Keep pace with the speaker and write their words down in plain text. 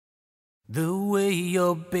The way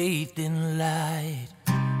you're bathed in light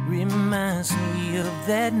reminds me of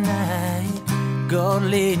that night God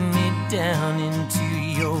laid me down into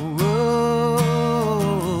your rose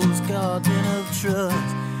garden of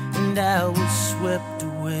trust, and I was swept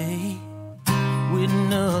away with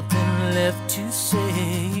nothing left to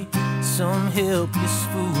say. Some helpless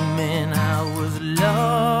fool, man, I was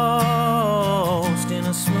lost in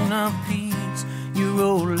a swing of peace. You're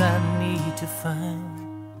all I need to find.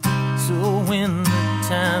 So when the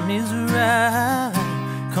time is right,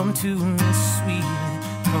 come to me sweetly,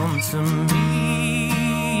 come to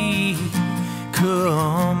me,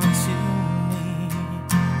 come to me.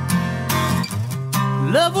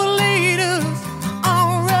 Love will lead us,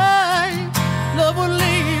 alright. Love will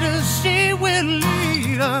lead us, she will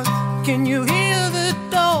lead us. Can you hear the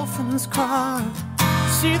dolphins cry?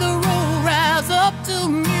 See the road rise up to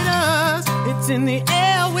meet us. It's in the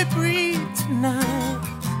air we breathe tonight.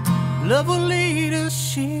 Love will lead us,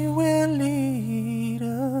 she will lead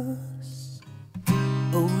us.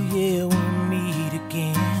 Oh yeah, we'll meet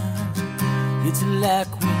again. It's like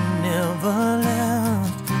we never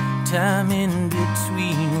left. Time in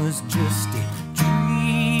between was just a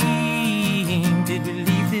dream. Did we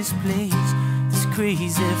leave this place? This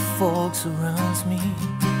crazy fog surrounds me.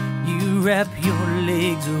 You wrap your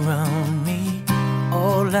legs around me.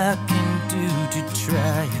 All I can do to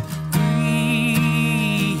try and breathe,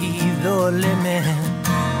 Lord, let me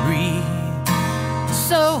breathe.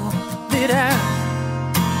 So did I.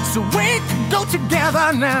 So we can go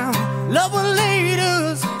together now. Love will lead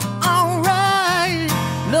us, alright.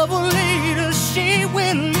 Love will lead us, she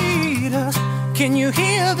will lead us. Can you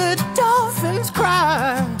hear the dolphins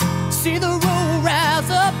cry? See the road rise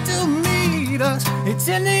up to meet us. It's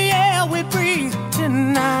in the air we breathe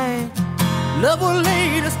tonight. Love will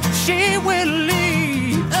lead us, she will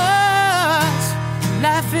lead us.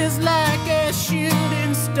 Life is like a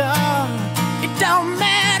shooting star. It don't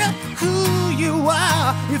matter who you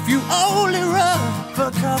are if you only run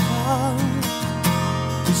for cover.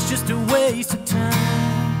 It's just a waste of time,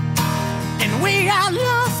 and we are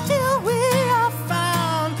lost in